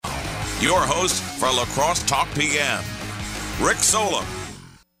Your host for Lacrosse Talk PM, Rick Solem.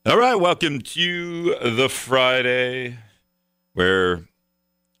 All right, welcome to the Friday where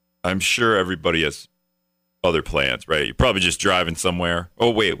I'm sure everybody has other plans, right? You're probably just driving somewhere. Oh,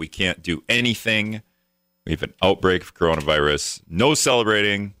 wait, we can't do anything. We have an outbreak of coronavirus. No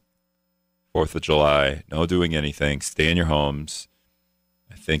celebrating 4th of July. No doing anything. Stay in your homes.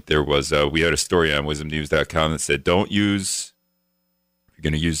 I think there was we had a story on wisdomnews.com that said don't use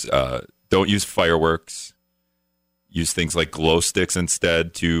fireworks. Use things like glow sticks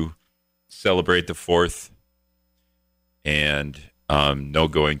instead to celebrate the 4th, and no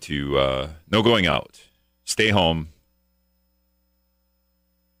going out. Stay home.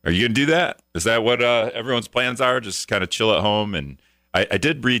 Are you going to do that? Is that what everyone's plans are? Just kind of chill at home? And I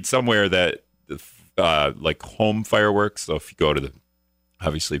did read somewhere that like home fireworks. So if you go to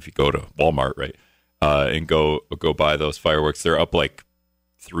Walmart, right, and go buy those fireworks, they're up like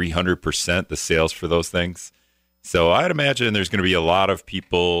 300% the sales for those things. So I'd imagine there's going to be a lot of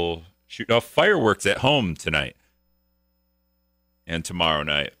people shooting off fireworks at home tonight and tomorrow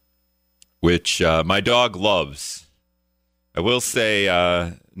night, which my dog loves. I will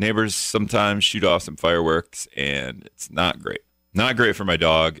say neighbors sometimes shoot off some fireworks, and it's not great. Not great for my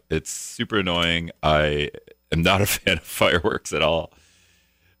dog. It's super annoying. I am not a fan of fireworks at all.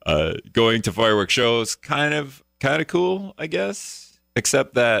 Going to fireworks shows, kind of cool, I guess.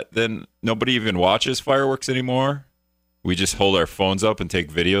 Except that then nobody even watches fireworks anymore. We just hold our phones up and take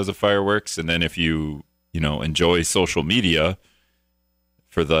videos of fireworks. And then if you enjoy social media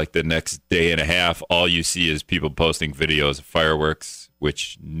for the next day and a half, all you see is people posting videos of fireworks,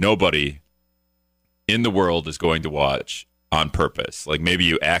 which nobody in the world is going to watch on purpose. Like maybe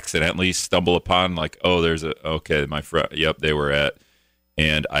you accidentally stumble upon my friend, yep, they were at,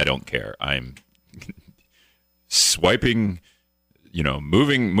 and I don't care. I'm swiping,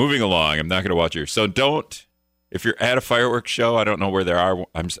 moving along. I'm not going to watch yours. So don't, if you're at a fireworks show, I don't know where there are.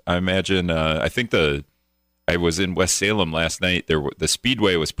 I imagine, I was in West Salem last night. The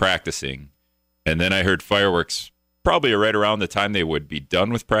Speedway was practicing, and then I heard fireworks probably right around the time they would be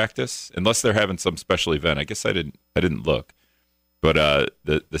done with practice, unless they're having some special event. I guess I didn't look. But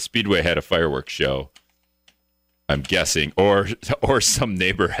the Speedway had a fireworks show, I'm guessing, or some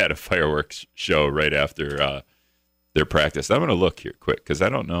neighbor had a fireworks show right after their practice. I'm going to look here quick because I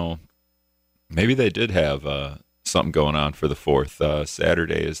don't know. Maybe they did have something going on for the 4th.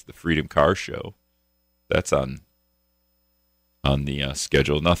 Saturday is the Freedom Car Show. That's on the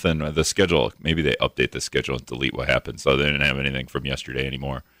schedule. Nothing. The schedule. Maybe they update the schedule and delete what happened, so they didn't have anything from yesterday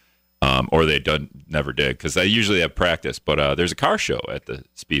anymore, or they never did because I usually have practice. But there's a car show at the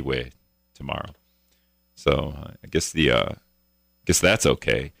Speedway tomorrow, so I guess that's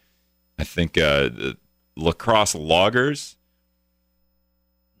okay. I think the Crosse Loggers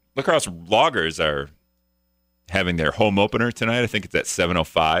are having their home opener tonight. I think it's at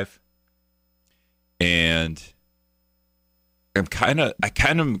 7:05. And I kind of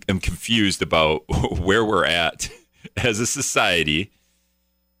am confused about where we're at as a society,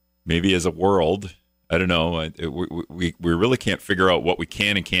 maybe as a world. I don't know. We really can't figure out what we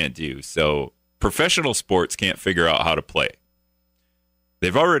can and can't do. So professional sports can't figure out how to play.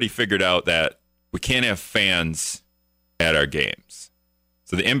 They've already figured out that we can't have fans at our games.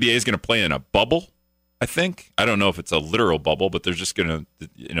 So the NBA is going to play in a bubble, I think. I don't know if it's a literal bubble, but they're just going to,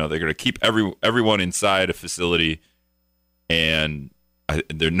 they're going to keep everyone inside a facility, and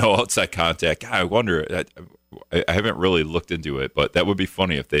there's no outside contact. God, I wonder. I haven't really looked into it, but that would be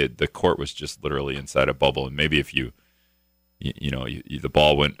funny if the court was just literally inside a bubble, and maybe if the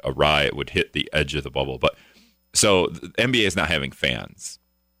ball went awry, it would hit the edge of the bubble. But so the NBA is not having fans.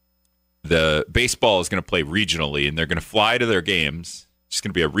 The baseball is going to play regionally, and they're going to fly to their games. It's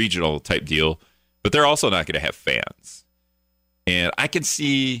going to be a regional type deal, but they're also not going to have fans. And I could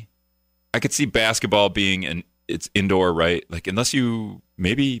see basketball being it's indoor, right? Like unless you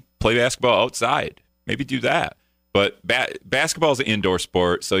maybe play basketball outside, maybe do that. But basketball is an indoor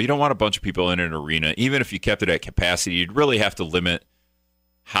sport, so you don't want a bunch of people in an arena. Even if you kept it at capacity, you'd really have to limit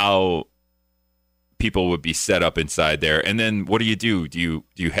how people would be set up inside there. And then what do? Do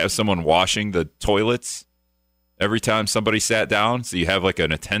you have someone washing the toilets every time somebody sat down? So you have like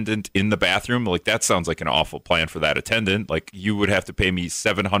an attendant in the bathroom? Like that sounds like an awful plan for that attendant. Like you would have to pay me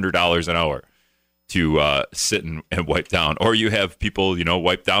 $700 an hour to sit and wipe down. Or you have people,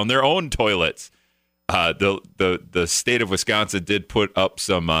 wipe down their own toilets. The state of Wisconsin did put up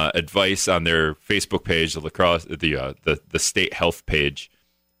some advice on their Facebook page, the state health page,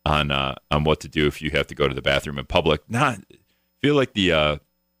 on what to do if you have to go to the bathroom in public. I feel like the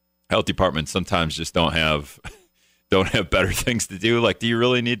health department sometimes just don't have don't have better things to do? Like, do you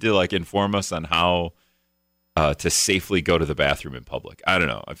really need to like inform us on how to safely go to the bathroom in public? I don't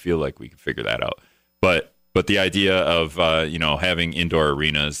know. I feel like we can figure that out. But the idea of having indoor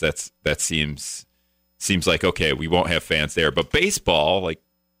arenas, that seems like, okay, we won't have fans there. But baseball, like,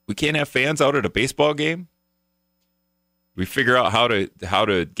 we can't have fans out at a baseball game. We figure out how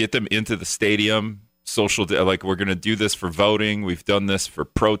to get them into the stadium. Like, we're going to do this for voting. We've done this for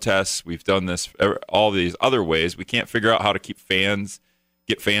protests. We've done this all these other ways. We can't figure out how to get fans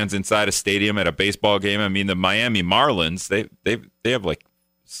inside a stadium at a baseball game. I mean, the Miami Marlins, they have like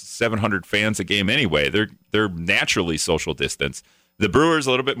 700 fans a game anyway. They're naturally social distance. The Brewers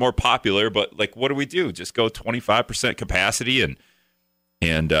a little bit more popular, but like, what do we do? Just go 25% capacity and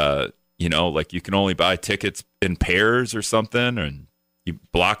like, you can only buy tickets in pairs or something, and you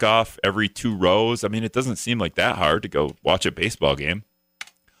block off every 2 rows. I mean, it doesn't seem like that hard to go watch a baseball game.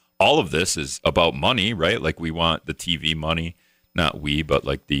 All of this is about money, right? Like, we want the TV money, not we, but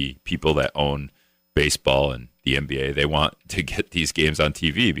like the people that own baseball and the NBA. They want to get these games on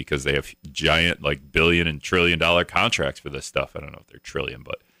TV because they have giant, like, billion and trillion dollar contracts for this stuff. I don't know if they're trillion,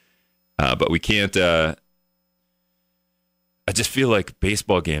 but we can't. I just feel like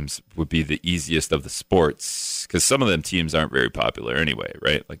baseball games would be the easiest of the sports because some of them teams aren't very popular anyway,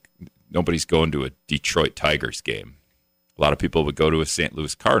 right? Like, nobody's going to a Detroit Tigers game. A lot of people would go to a St.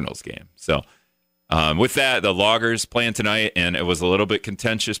 Louis Cardinals game. So with that, the Loggers playing tonight, and it was a little bit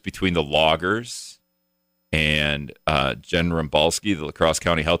contentious between the Loggers and Jen Rumbalski, the La Crosse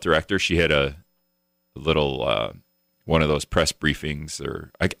County Health Director. She had a little one of those press briefings,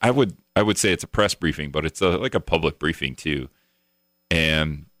 or I would say it's a press briefing, but it's like a public briefing too.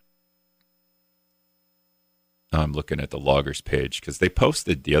 And I'm looking at the Loggers page because they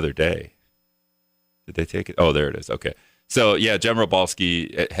posted the other day. Did they take it? Oh, there it is. Okay. So, yeah, Jen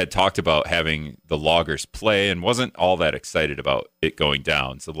Rumbalski had talked about having the Loggers play and wasn't all that excited about it going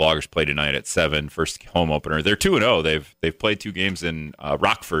down. So the Loggers play tonight at 7, first home opener. They're 2-0. They've played 2 games in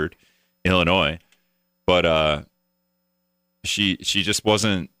Rockford, Illinois. But she just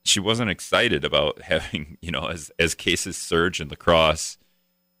wasn't excited about having, as cases surge in La Crosse.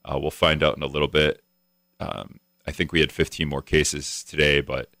 We'll find out in a little bit. I think we had 15 more cases today,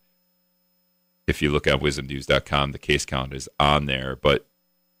 but if you look at wisdomnews.com, the case count is on there. But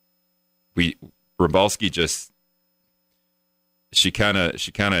Rumbalski she kind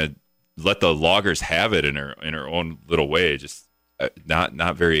of let the Loggers have it in her own little way. Just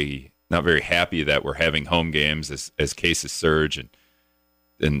not very happy that we're having home games as cases surge,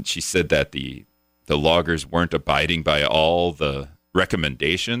 and she said that the Loggers weren't abiding by all the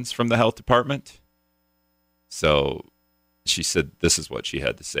recommendations from the health department. So she said this is what she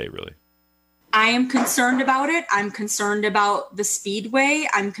had to say, really. I am concerned about it. I'm concerned about the Speedway.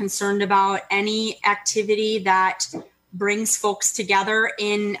 I'm concerned about any activity that brings folks together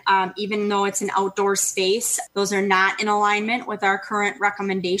in, even though it's an outdoor space. Those are not in alignment with our current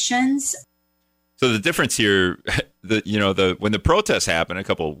recommendations. So the difference here, when the protests happened a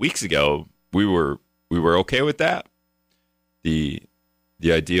couple of weeks ago, we were okay with that.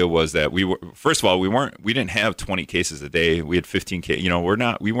 The idea was that we didn't have 20 cases a day. We had 15 cases.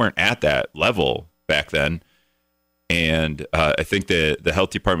 We weren't at that level back then. And I think the health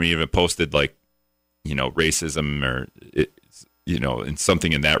department even posted racism or and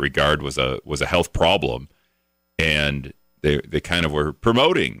something in that regard was a health problem. And they kind of were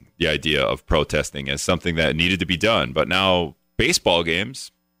promoting the idea of protesting as something that needed to be done. But now baseball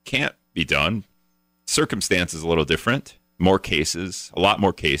games can't be done. Circumstance is a little different. More cases, a lot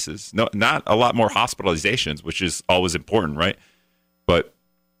more cases. No, not a lot more hospitalizations, which is always important, right? But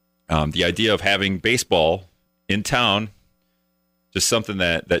the idea of having baseball in town, just something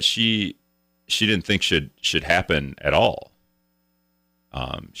that she didn't think should happen at all.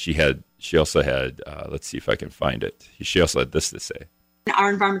 She also had let's see if I can find it. She also had this to say. Our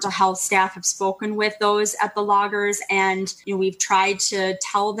environmental health staff have spoken with those at the Loggers, and we've tried to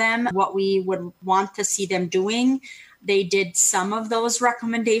tell them what we would want to see them doing. They did some of those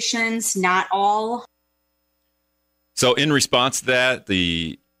recommendations, not all. So in response to that,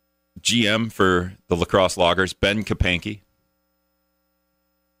 the GM for the La Crosse Loggers, Ben Kapanke,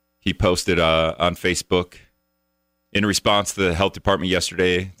 he posted on Facebook in response to the health department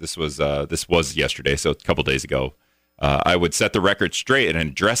yesterday. This was yesterday, so a couple days ago. I would set the record straight and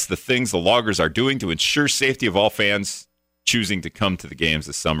address the things the Loggers are doing to ensure safety of all fans choosing to come to the games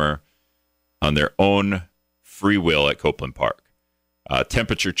this summer on their own free will at Copeland Park.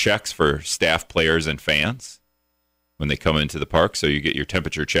 Temperature checks for staff, players, and fans when they come into the park, so you get your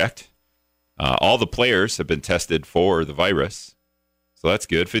temperature checked. All the players have been tested for the virus, so that's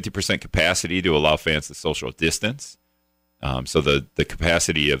good. 50% capacity to allow fans to social distance. So the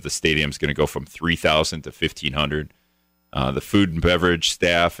capacity of the stadium is going to go from 3,000 to 1,500. The food and beverage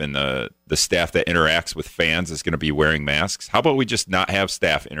staff and the staff that interacts with fans is going to be wearing masks. How about we just not have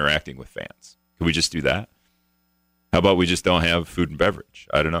staff interacting with fans? Can we just do that? How about we just don't have food and beverage?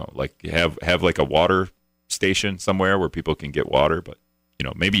 I don't know. Like have like a water station somewhere where people can get water, but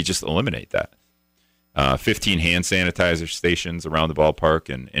maybe just eliminate that. 15 hand sanitizer stations around the ballpark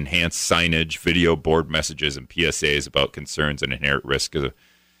and enhanced signage, video board messages, and PSAs about concerns and inherent risk.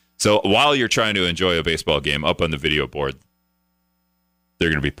 So while you're trying to enjoy a baseball game, up on the video board, they're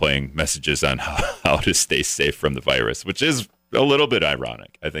going to be playing messages on how to stay safe from the virus, which is a little bit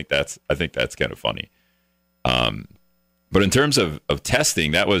ironic. I think that's kind of funny. But in terms of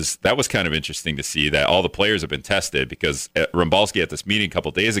testing, that was kind of interesting to see that all the players have been tested, because Rumbalski at this meeting a couple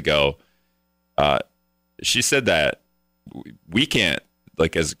of days ago, she said that we can't,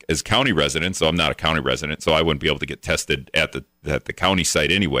 like as county residents, so I'm not a county resident, so I wouldn't be able to get tested at the county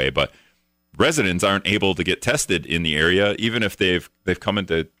site anyway, but residents aren't able to get tested in the area, even if they've come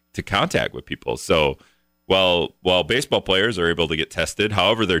into contact with people. So while baseball players are able to get tested,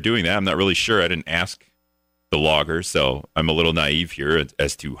 however they're doing that, I'm not really sure. I didn't ask the loggers, so I'm a little naive here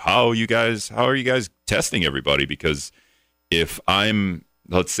as to how are you guys testing everybody? Because if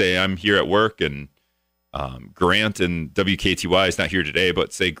let's say I'm here at work and Grant and WKTY is not here today,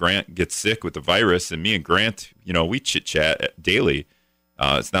 but say Grant gets sick with the virus, and me and Grant, we chit chat daily.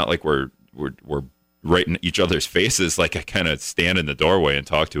 It's not like we're right in each other's faces. Like I kind of stand in the doorway and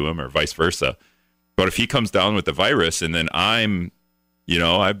talk to him, or vice versa. But if he comes down with the virus, and then I've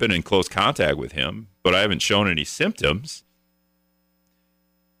been in close contact with him, but I haven't shown any symptoms,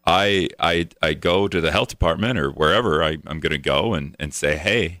 I go to the health department or wherever I'm going to go and say,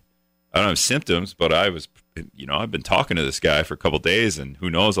 hey, I don't have symptoms, but I've been talking to this guy for a couple of days, and who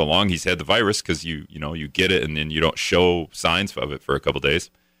knows how long he's had the virus, because you get it and then you don't show signs of it for a couple of days,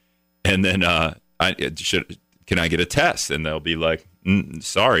 and then can I get a test? And they'll be like,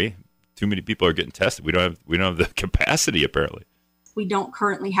 sorry, too many people are getting tested. We don't have the capacity apparently. We don't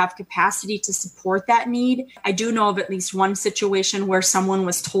currently have capacity to support that need. I do know of at least one situation where someone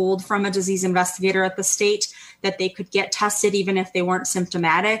was told from a disease investigator at the state that they could get tested even if they weren't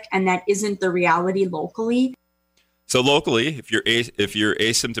symptomatic, and that isn't the reality locally. So locally, if you're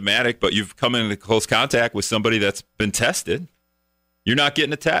asymptomatic but you've come into close contact with somebody that's been tested, you're not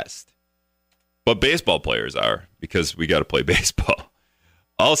getting a test. But baseball players are, because we got to play baseball.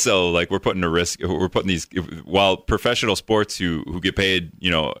 Also, like we're putting these, while professional sports who get paid,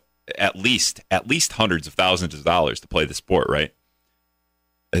 at least hundreds of thousands of dollars to play the sport, right?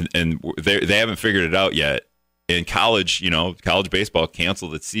 And they haven't figured it out yet. In college, college baseball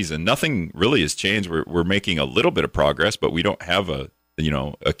canceled its season. Nothing really has changed. We're making a little bit of progress, but we don't have a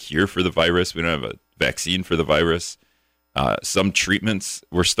cure for the virus. We don't have a vaccine for the virus. Some treatments,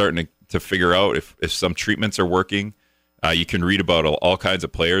 we're starting to figure out if some treatments are working. You can read about all kinds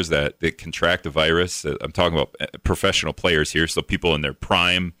of players that contract the virus. I'm talking about professional players here, so people in their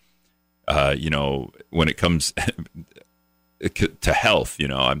prime. When it comes to health,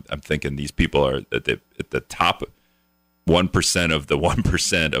 I'm thinking these people are at the top 1% of the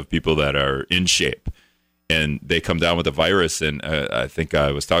 1% of people that are in shape, and they come down with the virus. And I think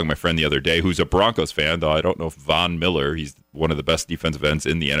I was talking to my friend the other day, who's a Broncos fan, though I don't know if Von Miller, he's one of the best defensive ends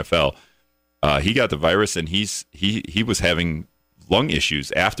in the NFL. He got the virus, and he was having lung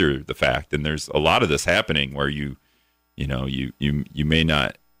issues after the fact. And there's a lot of this happening where you may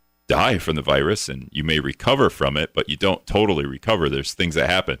not die from the virus, and you may recover from it, but you don't totally recover. There's things that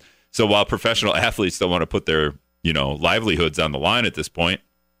happen. So while professional athletes don't want to put their livelihoods on the line at this point,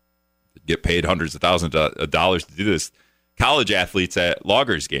 get paid hundreds of thousands of dollars to do this, college athletes at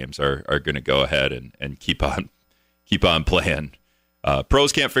Loggers games are going to go ahead and keep on playing.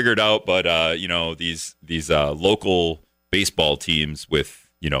 Pros can't figure it out, but these local baseball teams with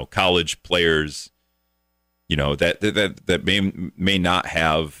college players, that may not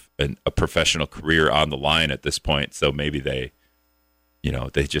have a professional career on the line at this point. So maybe they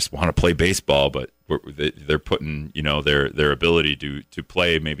just want to play baseball, but they're putting their ability to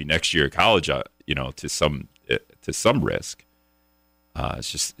play maybe next year at college to some risk.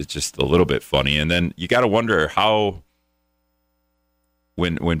 It's just a little bit funny, and then you got to wonder how.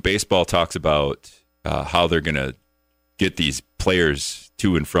 When baseball talks about how they're going to get these players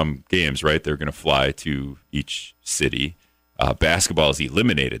to and from games, right? They're going to fly to each city. Basketball has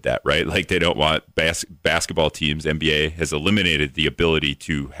eliminated that, right? Like they don't want basketball teams. NBA has eliminated the ability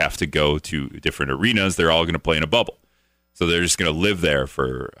to have to go to different arenas. They're all going to play in a bubble. So they're just going to live there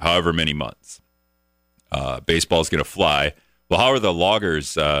for however many months. Baseball is going to fly. Well, how are the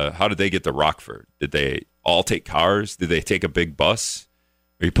Loggers? How did they get to Rockford? Did they all take cars? Do they take a big bus?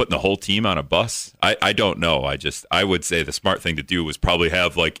 Are you putting the whole team on a bus? I don't know. I would say the smart thing to do was probably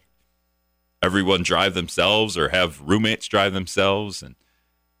have like everyone drive themselves or have roommates drive themselves. And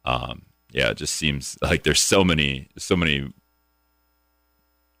it just seems like there's so many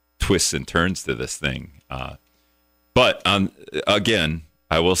twists and turns to this thing. But again,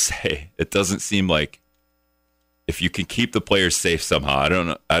 I will say it doesn't seem like if you can keep the players safe somehow. I don't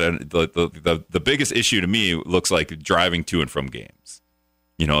know. The biggest issue to me looks like driving to and from games.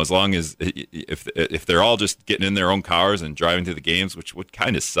 As long as if they're all just getting in their own cars and driving to the games, which would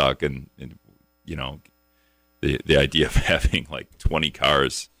kind of suck, and the idea of having like 20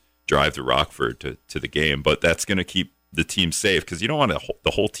 cars drive to Rockford to the game, but that's going to keep the team safe because you don't want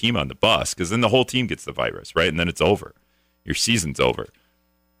the whole team on the bus because then the whole team gets the virus, right? And then it's over. Your season's over.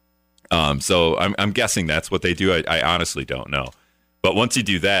 So I'm guessing that's what they do. I honestly don't know. But once you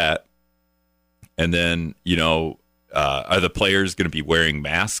do that, and then, are the players going to be wearing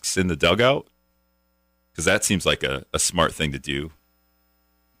masks in the dugout? Because that seems like a smart thing to do.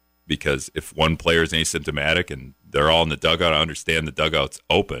 Because if one player is asymptomatic and they're all in the dugout, I understand the dugout's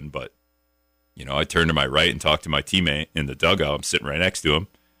open, but I turn to my right and talk to my teammate in the dugout. I'm sitting right next to him.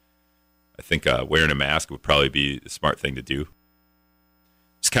 I think wearing a mask would probably be the smart thing to do.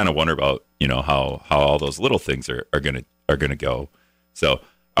 Just kind of wonder about how all those little things are gonna go. So,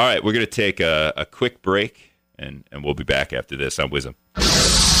 all right, we're gonna take a quick break, and we'll be back after this on Wisdom.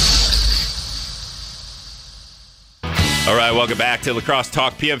 All right, welcome back to Lacrosse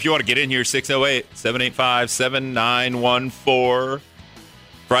Talk PM. If you want to get in here, 608-785-7914.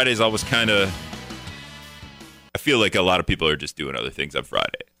 Friday's always kind of, I feel like a lot of people are just doing other things on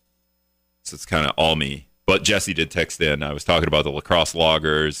Friday. So it's kind of all me. But Jesse did text in. I was talking about the Crosse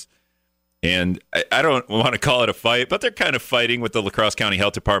Loggers. And I don't want to call it a fight, but they're kind of fighting with the La Crosse County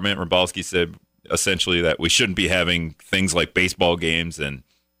Health Department. Rymbalski said essentially that we shouldn't be having things like baseball games and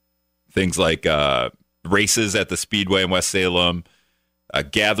things like races at the Speedway in West Salem,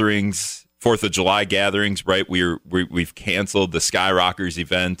 gatherings, 4th of July gatherings, right? We've canceled the Skyrockers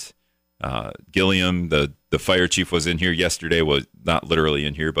event. Gilliam, the fire chief, was in here yesterday. Was not literally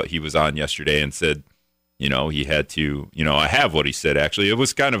in here, but he was on yesterday and said, he had to, I have what he said, actually. It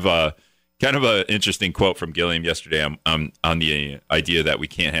was kind of an interesting quote from Gilliam yesterday on the idea that we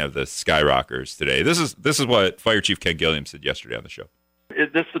can't have the Skyrockers today. This is what Fire Chief Ken Gilliam said yesterday on the show.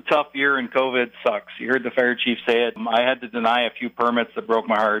 This is a tough year, and COVID sucks. You heard the fire chief say it. I had to deny a few permits that broke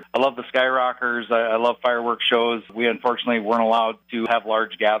my heart. I love the Skyrockers. I love fireworks shows. We unfortunately weren't allowed to have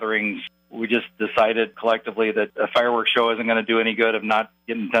large gatherings. We just decided collectively that a fireworks show isn't going to do any good of not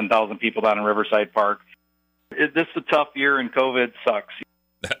getting 10,000 people down in Riverside Park. This is a tough year, and COVID sucks.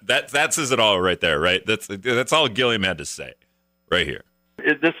 That says it all right there, right? That's all Gilliam had to say right here.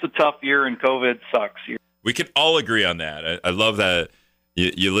 This is a tough year, and COVID sucks. We can all agree on that. I love that.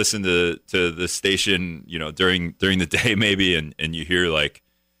 You listen to the station, during the day maybe, and you hear like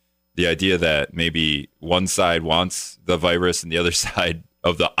the idea that maybe one side wants the virus and the other side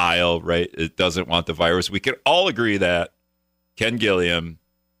of the aisle, right, it doesn't want the virus. We can all agree that we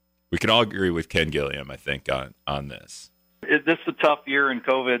can all agree with Ken Gilliam, I think, on this. This is a tough year, and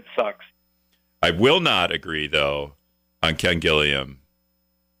COVID sucks. I will not agree, though, on Ken Gilliam,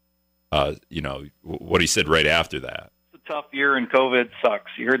 what he said right after that. Tough year, and COVID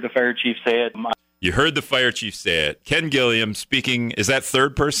sucks. You heard the fire chief say it. You heard the fire chief say it. Ken Gilliam speaking, is that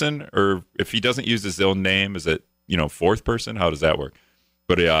third person? Or if he doesn't use his own name, is it, fourth person? How does that work?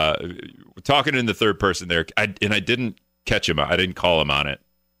 But talking in the third person there, I didn't catch him. I didn't call him on it.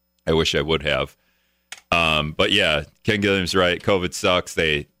 I wish I would have. But yeah, Ken Gilliam's right. COVID sucks.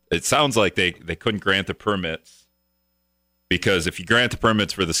 It sounds like they couldn't grant the permits. Because if you grant the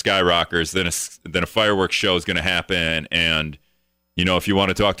permits for the Skyrockers, then a fireworks show is going to happen. And, if you want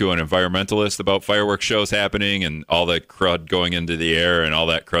to talk to an environmentalist about fireworks shows happening and all that crud going into the air and all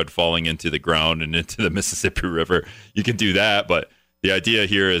that crud falling into the ground and into the Mississippi River, you can do that. But the idea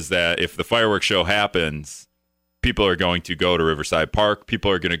here is that if the fireworks show happens, people are going to go to Riverside Park.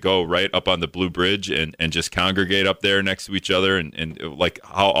 People are going to go right up on the Blue Bridge and just congregate up there next to each other. And like,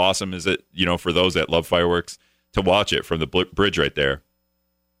 how awesome is it, for those that love fireworks, to watch it from the bridge right there.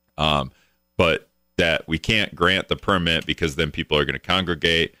 But that we can't grant the permit because then people are going to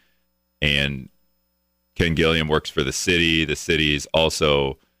congregate. And Ken Gilliam works for the city. The city is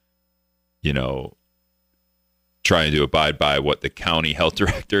also, trying to abide by what the county health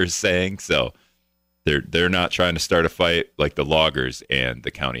director is saying. So they're not trying to start a fight like the Loggers and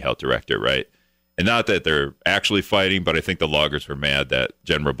the county health director, right? And not that they're actually fighting, but I think the Loggers were mad that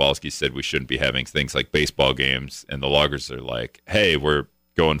Jen Rymbalski said we shouldn't be having things like baseball games. And the Loggers are like, hey, we're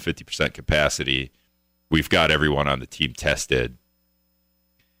going 50% capacity. we've got everyone on the team tested.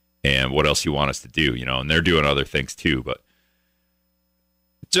 And what else you want us to do, and they're doing other things too, but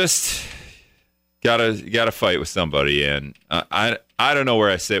just gotta fight with somebody. And I don't know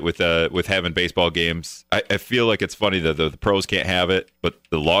where I sit with having baseball games. I feel like it's funny that the pros can't have it, but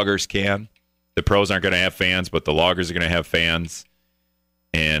the loggers can. The pros aren't going to have fans, but the loggers are going to have fans.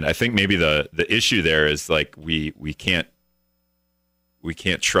 And I think maybe the issue there is like we can't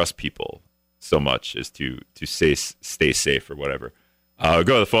trust people so much as to stay safe or whatever. Go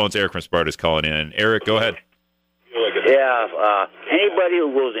to the phones. Eric from Sparta is calling in. Eric, go ahead. Yeah, anybody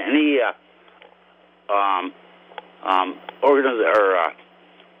who goes to any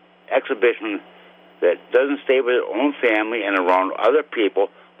exhibition that doesn't stay with their own family and around other people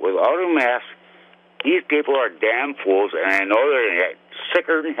without a mask, these people are damn fools, and I know they're going to get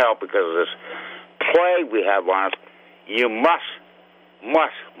sicker than hell because of this plague we have on us. You must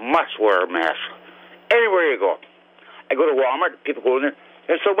wear a mask anywhere you go. I go to Walmart, people go in there.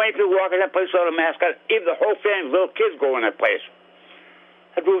 There's so many people walking in that place without a mask on. Even the whole family, little kids go in that place.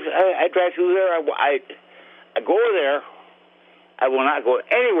 I drive through there. I go there. I will not go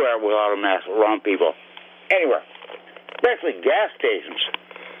anywhere without a mask around people. Anywhere. Especially gas stations.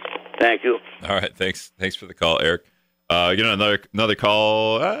 Thank you. All right. Thanks for the call, Eric. Another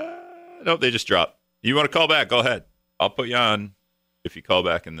call. Nope, they just dropped. You want to call back? Go ahead. I'll put you on if you call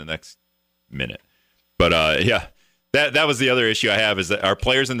back in the next minute. But, yeah. That was the other issue I have is that are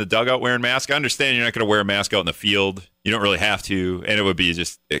players in the dugout wearing masks? I understand you're not going to wear a mask out in the field. You don't really have to, and it would be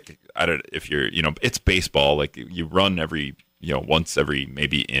just if you're it's baseball. Like you run every once every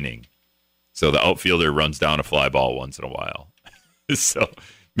maybe inning, so the outfielder runs down a fly ball once in a while. So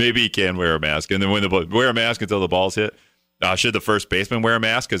maybe he can wear a mask, and then wear a mask until the ball's hit. Should the first baseman wear a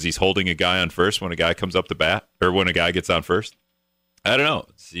mask because he's holding a guy on first when a guy comes up to bat or when a guy gets on first? I don't know.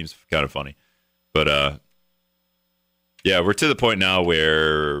 It seems kind of funny, but. Yeah, we're to the point now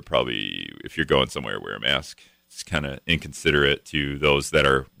where probably if you're going somewhere, wear a mask. It's kind of inconsiderate to those that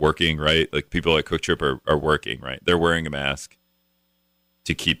are working, right? Like people at Quick Trip are working, right? They're wearing a mask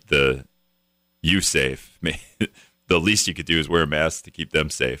to keep you safe. The least you could do is wear a mask to keep them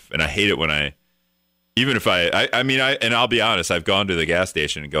safe. And I hate it when and I'll be honest, I've gone to the gas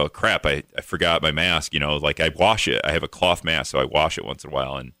station and go, crap, I forgot my mask. Like I wash it. I have a cloth mask, so I wash it once in a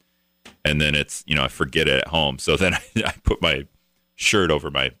while. And then it's, I forget it at home. So then I put my shirt over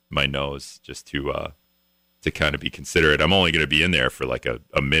my nose just to kind of be considerate. I'm only going to be in there for like a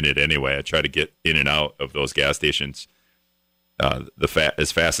minute anyway. I try to get in and out of those gas stations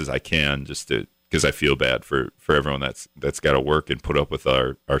as fast as I can just because I feel bad for everyone that's got to work and put up with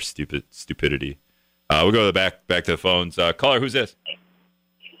our stupidity. We'll go back to the phones. Caller, who's this?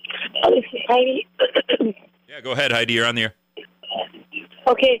 This is Heidi. Yeah, go ahead, Heidi. You're on the air.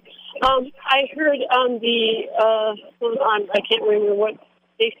 Okay. I heard on I can't remember what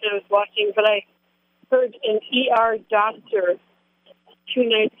station I was watching, but I heard an ER doctor 2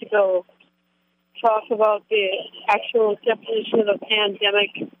 nights ago talk about the actual definition of a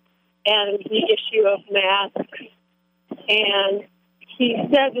pandemic and the issue of masks. And he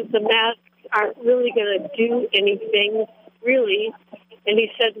said that the masks aren't really going to do anything, really. And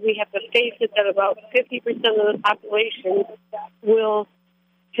he said we have to face it that about 50% of the population will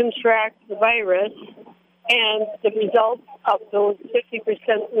contract the virus, and the results of those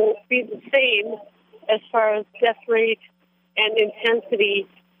 50% will be the same as far as death rate and intensity,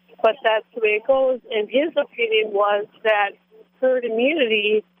 but that's the way it goes. And his opinion was that herd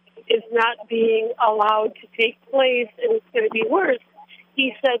immunity is not being allowed to take place, and it's going to be worse.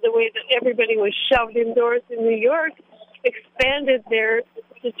 He said the way that everybody was shoved indoors in New York expanded their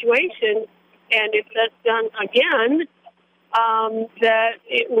situation, and if that's done again, that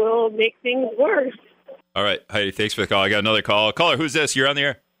it will make things worse. All right, Heidi, thanks for the call. I got another call. Caller, who's this? You're on the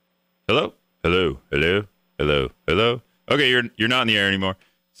air. Hello? Hello? Hello? Hello? Hello? Okay, you're not on the air anymore.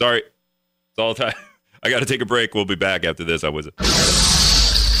 Sorry. It's all the time. I got to take a break. We'll be back after this. I'm with it.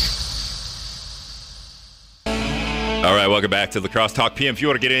 All right, welcome back to Lacrosse Talk PM. If you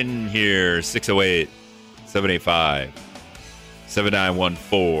want to get in here,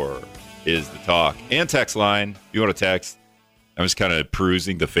 608-785-7914 is the talk. And text line, if you want to text. I'm just kind of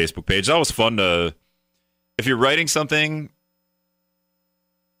perusing the Facebook page. It's always fun if you're writing something,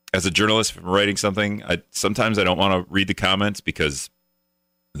 as a journalist, if I'm writing something, sometimes I don't want to read the comments because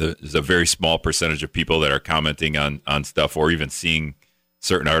there's a very small percentage of people that are commenting on stuff or even seeing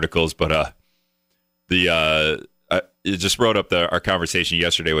certain articles. But it just wrote up our conversation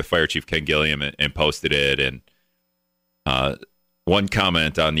yesterday with Fire Chief Ken Gilliam and posted it. And one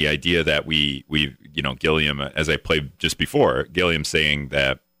comment on the idea that we Gilliam, as I played just before, Gilliam saying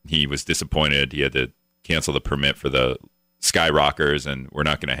that he was disappointed. He had to cancel the permit for the Sky Rockers, and we're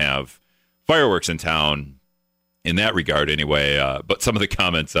not going to have fireworks in town in that regard anyway. But some of the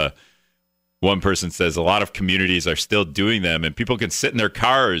comments, one person says a lot of communities are still doing them, and people can sit in their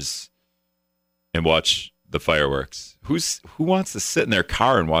cars and watch the fireworks. Who wants to sit in their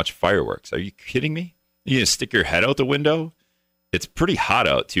car and watch fireworks? Are you kidding me? You gonna stick your head out the window? It's pretty hot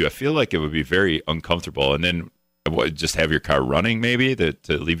out too. I feel like it would be very uncomfortable. And then just have your car running maybe to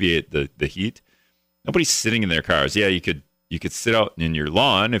alleviate the heat. Nobody's sitting in their cars. Yeah, you could sit out in your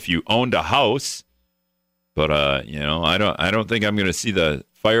lawn if you owned a house. But I don't think I'm going to see the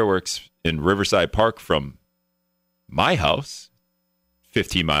fireworks in Riverside Park from my house,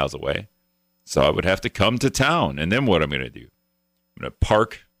 15 miles away. So I would have to come to town. And then what I'm going to do? I'm going to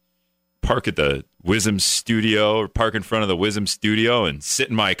park at the Wisdom Studio, or park in front of the Wisdom Studio and sit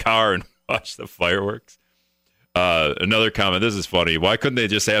in my car and watch the fireworks. Another comment. This is funny. Why couldn't they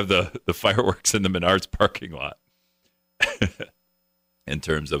just have the fireworks in the Menards parking lot? In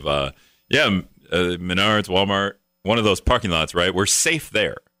terms of, Menards, Walmart, one of those parking lots, right? We're safe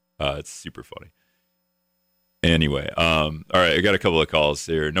there. It's super funny. Anyway, all right, I got a couple of calls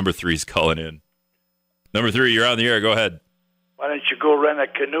here. Number 3's calling in. Number 3, you're on the air. Go ahead. Why don't you go rent a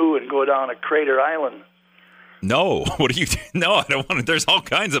canoe and go down to Crater Island? No, what do you do? No, I don't want to. There's all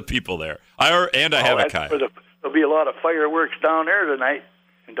kinds of people there. I have a kayak. There'll be a lot of fireworks down there tonight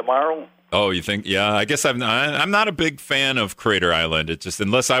and tomorrow. Oh, you think? Yeah, I guess I'm not a big fan of Crater Island. It's just,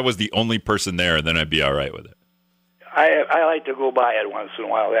 unless I was the only person there, then I'd be all right with it. I like to go by it once in a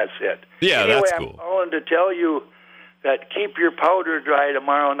while. That's it. Yeah, anyway, that's cool. I'm calling to tell you that keep your powder dry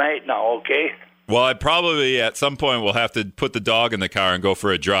tomorrow night now, okay? Well, I probably at some point will have to put the dog in the car and go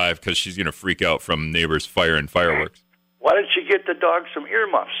for a drive because she's going to freak out from neighbors' fire and fireworks. Why don't you get the dog some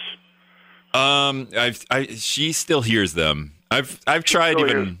earmuffs? She still hears them. I've tried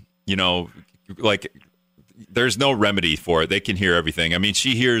there's no remedy for it. They can hear everything. I mean,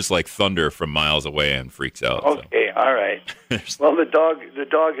 she hears like thunder from miles away and freaks out. Okay, so. All right. Well, the dog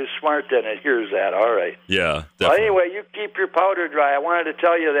is smart then. It hears that. All right. Yeah, definitely. Well, anyway, you keep your powder dry. I wanted to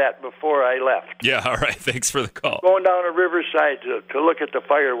tell you that before I left. Yeah, all right. Thanks for the call. Going down to Riverside to look at the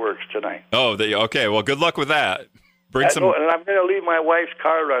fireworks tonight. Oh, okay. Well, good luck with that. And I'm going to leave my wife's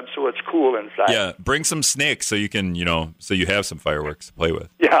car run so it's cool inside. Yeah, bring some snakes so you can, so you have some fireworks to play with.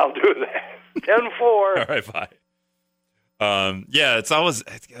 Yeah, I'll do that. 10-4. All right, bye. Yeah, it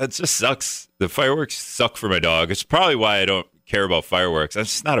just sucks. The fireworks suck for my dog. It's probably why I don't care about fireworks. I'm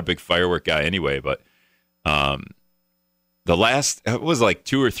just not a big firework guy anyway. But it was like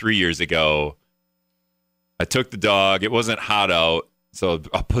 2 or 3 years ago, I took the dog. It wasn't hot out, so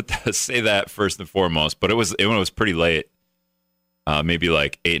I'll say that first and foremost. But it was pretty late, maybe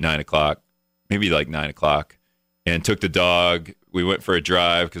like 8, 9 o'clock, maybe like 9 o'clock, and took the dog. We went for a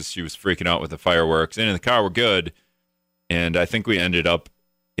drive because she was freaking out with the fireworks. And in the car, we're good. And I think we ended up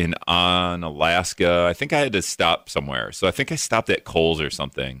on Alaska. I think I had to stop somewhere. So I think I stopped at Kohl's or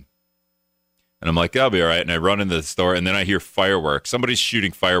something. And I'm like, I'll be all right. And I run into the store, and then I hear fireworks. Somebody's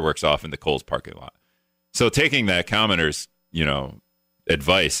shooting fireworks off in the Kohl's parking lot. So taking that commenter's,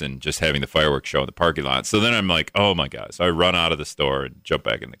 advice and just having the fireworks show in the parking lot. So then I'm like, oh, my God. So I run out of the store and jump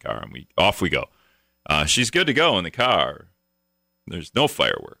back in the car, and off we go. She's good to go in the car. There's no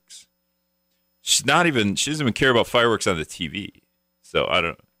fireworks. She doesn't even care about fireworks on the TV. So I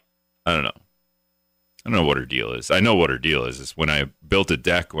don't know. I don't know what her deal is. I know what her deal is when I built a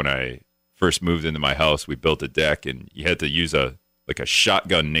deck. When I first moved into my house, we built a deck, and you had to use a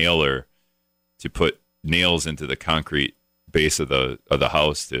shotgun nailer to put nails into the concrete base of the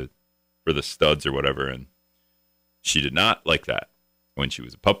house for the studs or whatever. And she did not like that when she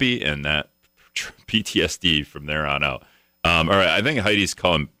was a puppy, and that PTSD from there on out. All right, I think Heidi's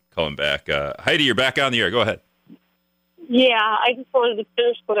calling back. Heidi, you're back on the air. Go ahead. Yeah, I just wanted to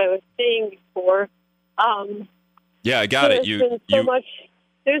finish what I was saying before. Yeah, I got it. There's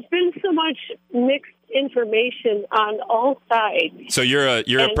been so much mixed information on all sides. So you're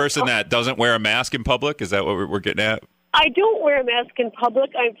a person that doesn't wear a mask in public? Is that what we're getting at? I don't wear a mask in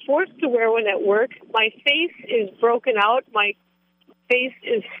public. I'm forced to wear one at work. My face is broken out. My face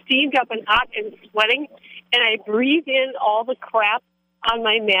is steamed up and hot and sweating, and I breathe in all the crap on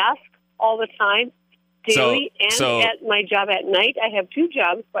my mask all the time, daily, and at my job at night. I have 2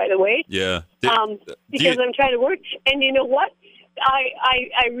 jobs, by the way. Yeah. Because I'm trying to work. And you know what?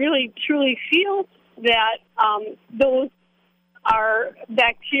 I really, truly feel that those are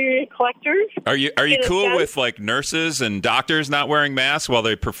bacteria collectors. Are you cool with like nurses and doctors not wearing masks while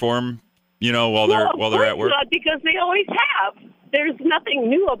they perform, while they're at work? Not, because they always have. There's nothing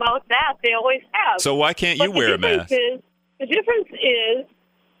new about that. They always have. So why can't you wear a mask? The difference is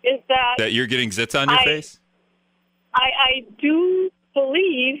is that you're getting zits on your face? I do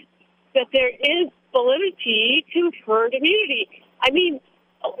believe that there is validity to herd immunity. I mean,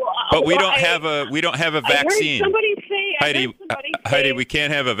 but we don't have a vaccine. I heard Heidi, we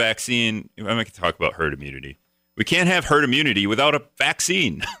can't have a vaccine. I'm going to talk about herd immunity. We can't have herd immunity without a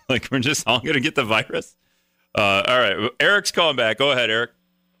vaccine. Like, we're just all going to get the virus. All right, Eric's calling back. Go ahead, Eric.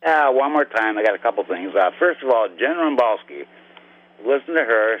 One more time. I got a couple things. First of all, Jen Rumbalski. Listen to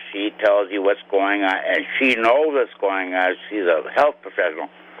her. She tells you what's going on, and she knows what's going on. She's a health professional.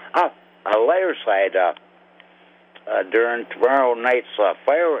 A lighter side, during tomorrow night's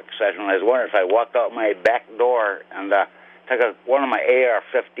fireworks session, I was wondering if I walked out my back door and took one of my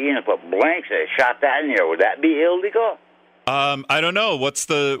AR-15 and put blanks in it, shot that in the air. Would that be illegal? I don't know. What's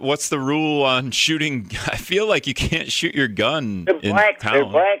the rule on shooting? I feel like you can't shoot your gun in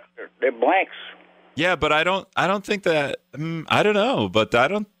town. They're blanks. Yeah, but I don't think that. I don't know, but I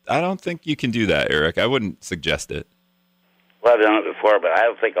don't think you can do that, Eric. I wouldn't suggest it. Well, I've done it before, but I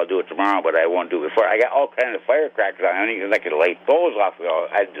don't think I'll do it tomorrow. But I won't do it before. I got all kinds of firecrackers on. I don't even think I could light those off.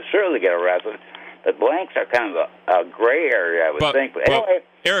 I'd certainly get arrested. The blanks are kind of a gray area, I would think. But anyway,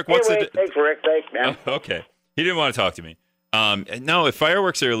 Eric, thanks, Rick. Thanks, man. Okay, he didn't want to talk to me. No, if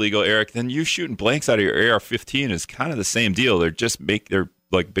fireworks are illegal, Eric, then you shooting blanks out of your AR-15 is kind of the same deal. They're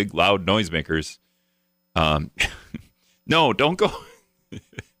like big loud noisemakers. No, don't go.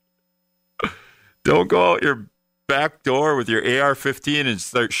 Don't go out your back door with your AR-15 and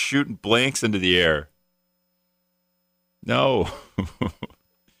start shooting blanks into the air. No.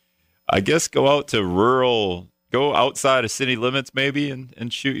 I guess go outside of city limits maybe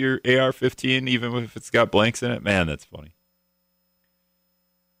and shoot your AR-15 even if it's got blanks in it. Man, that's funny.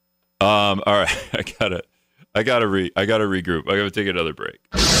 All right, I gotta regroup. I gotta take another break.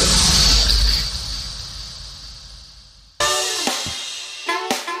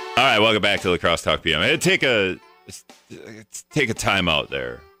 All right, welcome back to La Crosse Talk PM. I had to take a time out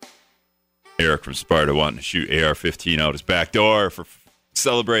there. Eric from Sparta wanting to shoot AR-15 out his back door for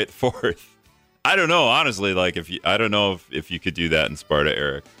celebrate the 4th. I don't know, honestly. Like, I don't know if you could do that in Sparta,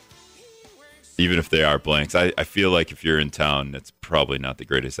 Eric. Even if they are blanks, I feel like if you're in town, that's probably not the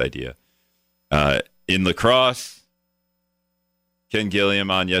greatest idea. In La Crosse, Ken Gilliam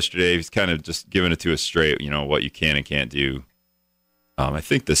on yesterday. He's kind of just giving it to us straight. What you can and can't do. I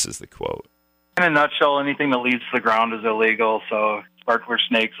think this is the quote. In a nutshell, anything that leads to the ground is illegal. So sparkler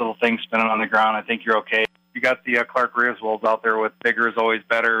snakes, little things spinning on the ground, I think you're okay. You got the Clark Griswolds out there with bigger is always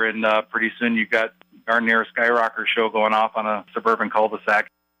better, and pretty soon you got darn near a Skyrocker show going off on a suburban cul-de-sac.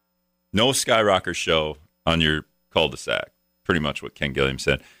 No Skyrocker show on your cul-de-sac. Pretty much what Ken Gilliam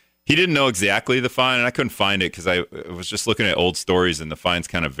said. He didn't know exactly the fine, and I couldn't find it because I was just looking at old stories, and the fines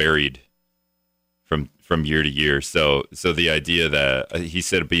kind of varied from year to year. So the idea that he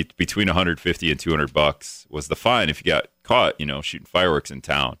said between $150 and $200 was the fine if you got caught, shooting fireworks in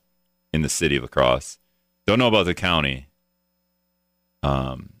town, in the city of La Crosse. Don't know about the county,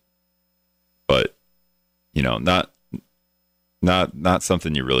 but not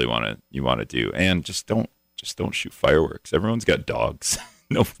something you really want to do. And just don't shoot fireworks. Everyone's got dogs.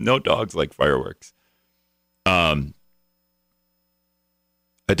 No dogs like fireworks. I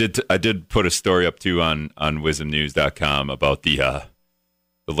did put a story up too on wisdomnews.com about the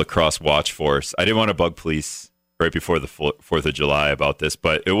La Crosse Watch Force. I didn't want to bug police right before the 4th of July about this,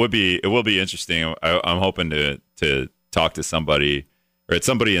 but it will be interesting. I'm hoping to talk to somebody or at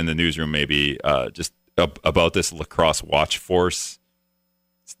somebody in the newsroom maybe just about this La Crosse Watch Force.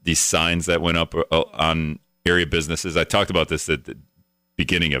 These signs that went up on area businesses. I talked about this at the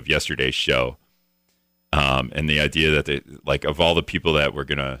beginning of yesterday's show. And the idea that they, like, of all the people that we're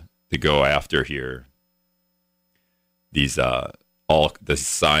to go after here, these all the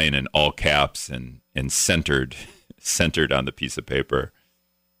sign in all caps and centered on the piece of paper,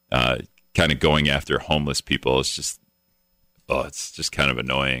 kind of going after homeless people. It's just kind of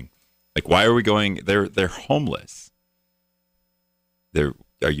annoying. Like, why are we going? They're homeless. Are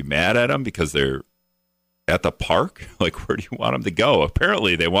you mad at them because they're at the park? Like, where do you want them to go?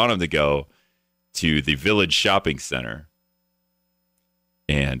 Apparently, they want them to go to the Village Shopping Center,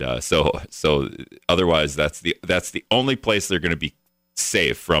 and so otherwise that's the only place they're going to be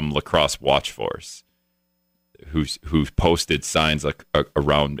safe from La Crosse Watch Force, who posted signs like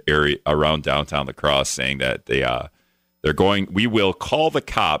around downtown La Crosse saying that they're going. We will call the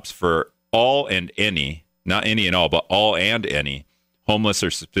cops for all and any, not any and all, but all and any homeless or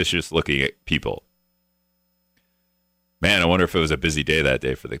suspicious looking people. Man, I wonder if it was a busy day that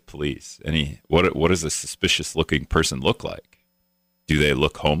day for the police. What does a suspicious looking person look like? do they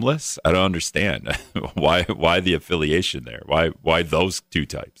look homeless? I don't understand. Why the affiliation there? Why those two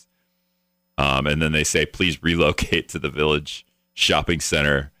types? And then they say, please relocate to the Village Shopping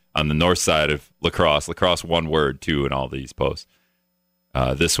Center on the north side of La Crosse. La Crosse, one word, too, in all these posts.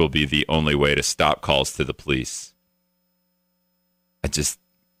 This will be the only way to stop calls to the police.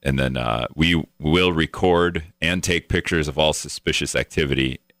 And then we will record and take pictures of all suspicious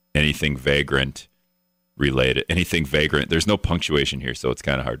activity, anything vagrant related, anything vagrant. There's no punctuation here, so it's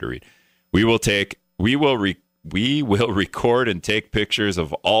kind of hard to read. We will record and take pictures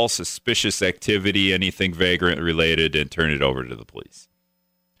of all suspicious activity, anything vagrant related, and turn it over to the police.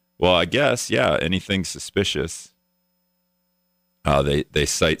 Well, I guess, yeah, anything suspicious. They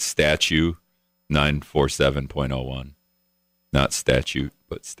cite statute 947.01. Not statute,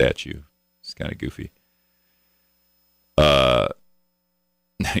 but statue. It's kind of goofy.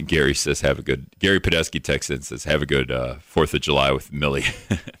 Gary says, Gary Podesky texts in and says, have a good 4th of July with Millie.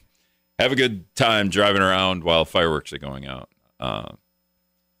 Have a good time driving around while fireworks are going out.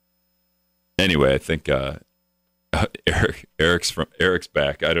 Anyway, I think Eric's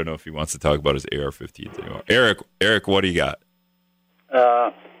back. I don't know if he wants to talk about his AR-15s anymore. Eric, what do you got?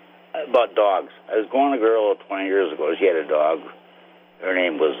 About dogs. I was going to a girl 20 years ago. She had a dog. Her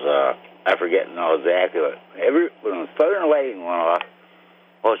name was, I forget now exactly. When the southern lighting went off,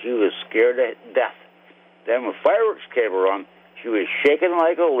 well, she was scared to death. Then when fireworks came around, she was shaking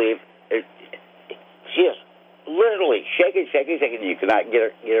like a leaf. She is literally shaking. You cannot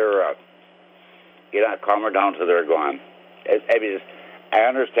get her up. You cannot calm her down till they're gone. I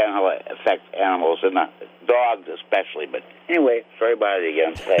understand how it affects animals and not dogs especially. But anyway, sorry about it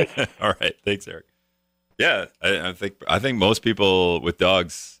again. Thanks. All right, thanks, Eric. Yeah, I think most people with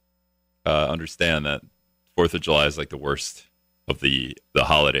dogs understand that 4th of July is like the worst of the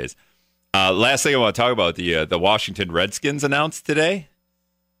holidays. Last thing I want to talk about, the Washington Redskins announced today.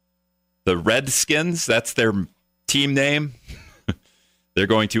 The Redskins, that's their team name. They're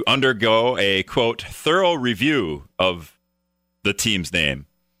going to undergo a, quote, thorough review of the team's name.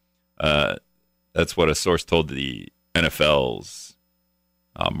 That's what a source told the NFL's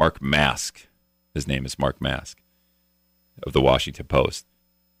Mark Mask. His name is Mark Mask of the Washington Post.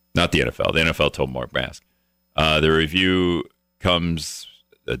 Not the NFL. The NFL told Mark Mask. The review comes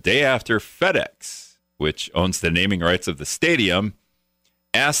the day after FedEx, which owns the naming rights of the stadium,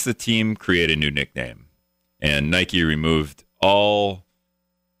 asked the team create a new nickname. And Nike removed all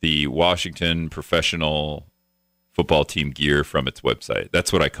the Washington professional football team gear from its website.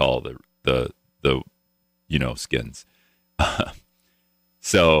 That's what I call the skins.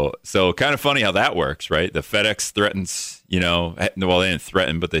 So kind of funny how that works, right? The FedEx threatens, well, they didn't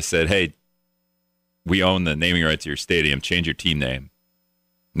threaten, but they said, hey, we own the naming rights to your stadium. Change your team name.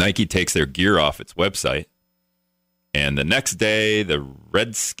 Nike takes their gear off its website. And the next day, the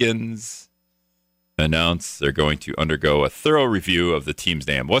Redskins announce they're going to undergo a thorough review of the team's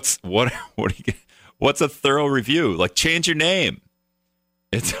name. What's a thorough review? Like, change your name.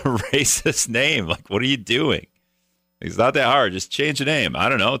 It's a racist name. Like, what are you doing? It's not that hard. Just change the name. I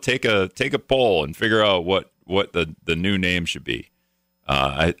don't know. Take a poll and figure out what the new name should be.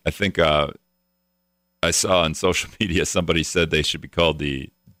 I think I saw on social media somebody said they should be called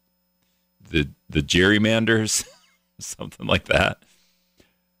the gerrymanders, something like that.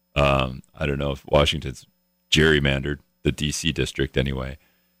 I don't know if Washington's gerrymandered, the D.C. district anyway.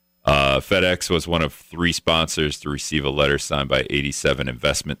 FedEx was one of 3 sponsors to receive a letter signed by 87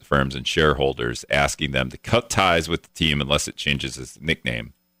 investment firms and shareholders asking them to cut ties with the team unless it changes its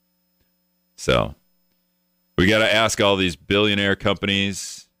nickname. So we got to ask all these billionaire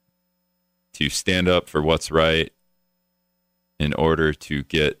companies to stand up for what's right in order to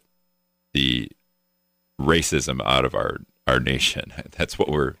get the racism out of our nation. That's what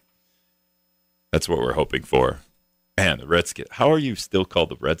we're hoping for. Man, the Redskins. How are you still called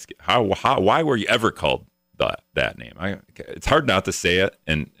the Redskins? Why were you ever called that name? It's hard not to say it,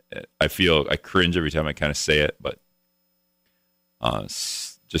 and I feel I cringe every time I kind of say it, but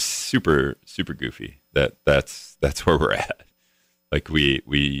just super goofy. That's where we're at. Like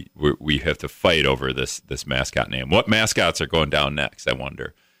we have to fight over this mascot name. What mascots are going down next? I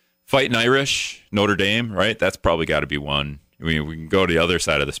wonder. Fighting Irish, Notre Dame, right? That's probably got to be one. I mean, we can go to the other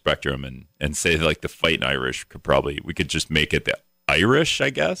side of the spectrum and say like the Fighting Irish we could just make it the Irish, I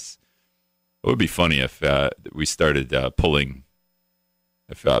guess. It would be funny if we started pulling,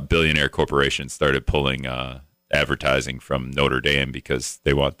 if billionaire corporations started pulling advertising from Notre Dame because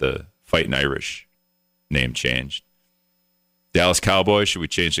they want the Fighting Irish name changed. Dallas Cowboys, should we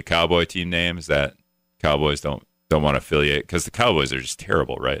change the Cowboy team name? Is that Cowboys don't want to affiliate? Because the Cowboys are just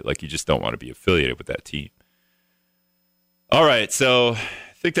terrible, right? Like you just don't want to be affiliated with that team. All right, so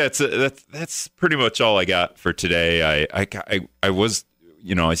I think that's pretty much all I got for today. I was,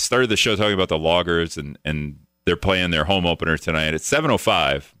 I started the show talking about the Loggers, and they're playing their home opener tonight at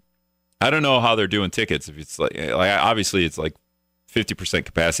 7:05. I don't know how they're doing tickets. If it's like obviously it's like 50%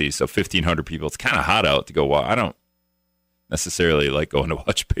 capacity, so 1,500 people. It's kind of hot out to go. Well, I don't necessarily like going to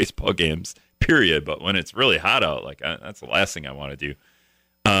watch baseball games, period. But when it's really hot out, that's the last thing I want to do.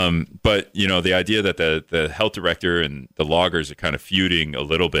 But the idea that the health director and the Loggers are kind of feuding a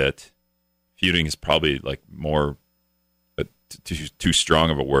little bit. Feuding is probably like more too strong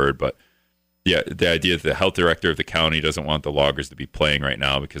of a word, but yeah, the idea that the health director of the county doesn't want the Loggers to be playing right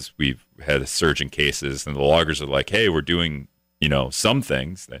now because we've had a surge in cases, and the Loggers are like, hey, we're doing some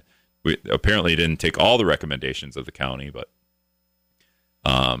things that we apparently didn't take all the recommendations of the county, but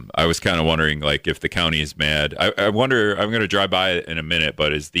I was kind of wondering, like, if the county is mad. I wonder, I'm going to drive by it in a minute,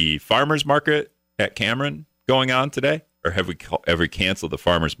 but is the farmers market at Cameron going on today? Or have we ever canceled the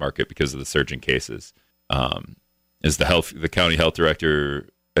farmers market because of the surge in cases? Is the county health director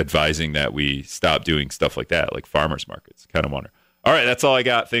advising that we stop doing stuff like that, like farmers markets? Kind of wonder. All right, that's all I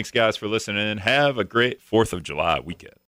got. Thanks, guys, for listening. Have a great 4th of July weekend.